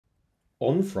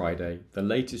On Friday, the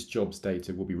latest jobs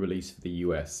data will be released for the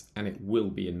US, and it will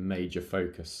be in major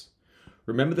focus.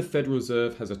 Remember, the Federal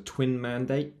Reserve has a twin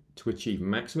mandate to achieve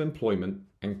maximum employment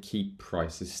and keep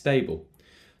prices stable.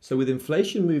 So with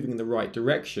inflation moving in the right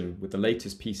direction with the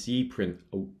latest PCE print,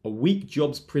 a weak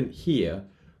jobs print here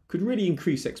could really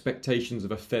increase expectations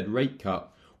of a Fed rate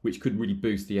cut, which could really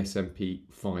boost the S&P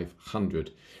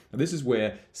 500. Now this is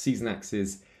where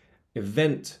Seasonax's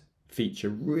event feature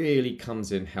really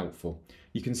comes in helpful.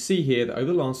 You can see here that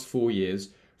over the last 4 years,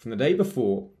 from the day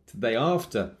before to the day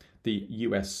after the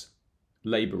US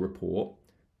labour report,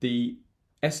 the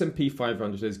S&P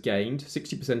 500 has gained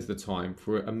 60% of the time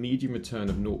for a median return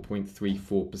of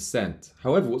 0.34%.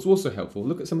 However, what's also helpful,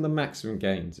 look at some of the maximum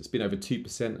gains. It's been over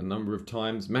 2% a number of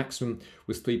times. Maximum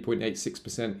was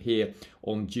 3.86% here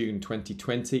on June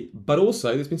 2020. But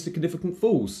also, there's been significant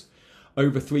falls.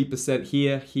 Over 3%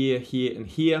 here, here, and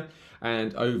here,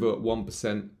 and over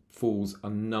 1% falls a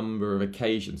number of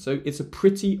occasions. So it's a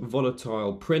pretty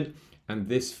volatile print, and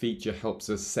this feature helps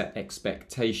us set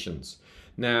expectations.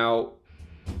 Now,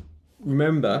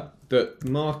 remember that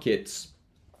markets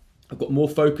have got more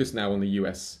focus now on the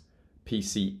US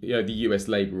the US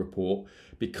labour report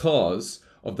because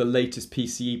of the latest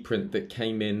PCE print that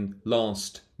came in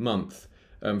last month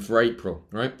for April,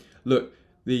 right? Look,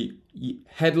 the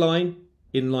headline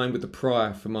in line with the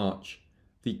prior for March,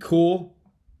 the core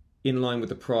in line with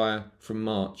the prior from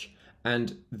March,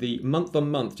 and the month on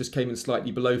month just came in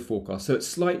slightly below forecast. So it's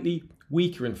slightly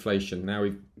weaker inflation. Now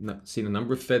we've seen a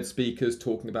number of Fed speakers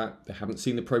talking about they haven't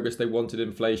seen the progress they wanted in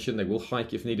inflation. They will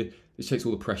hike if needed. This takes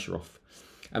all the pressure off.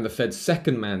 And the Fed's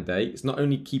second mandate is not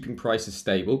only keeping prices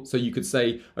stable, so you could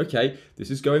say, okay,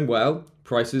 this is going well.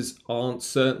 Prices aren't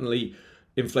certainly,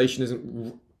 inflation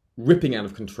isn't ripping out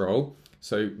of control.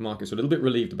 So markets are a little bit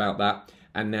relieved about that.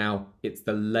 And now it's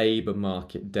the labour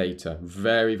market data,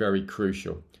 very, very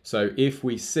crucial. So if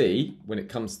we see, when it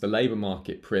comes to the labour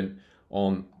market print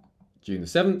on June the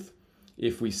 7th,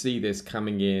 if we see this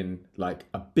coming in like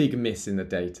a big miss in the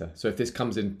data, so if this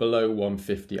comes in below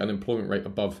 150, unemployment rate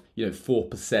above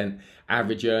 4%,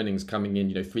 average earnings coming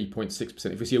in 3.6%,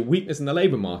 if we see a weakness in the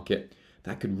labour market,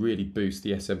 that could really boost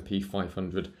the S&P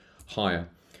 500 higher.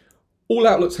 All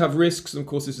outlooks have risks, and of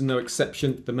course this is no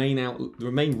exception. The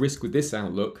main risk with this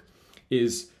outlook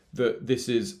is that this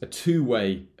is a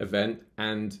two-way event,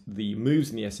 and the moves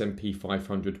in the S&P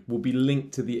 500 will be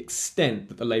linked to the extent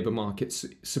that the labour market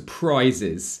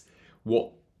surprises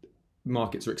what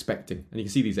markets are expecting. And you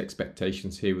can see these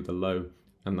expectations here with the low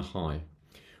and the high.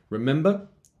 Remember,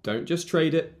 don't just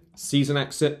trade it,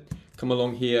 Seasonax it. Come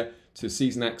along here to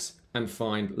Seasonax and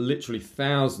find literally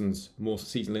thousands more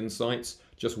seasonal insights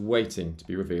just waiting to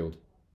be revealed.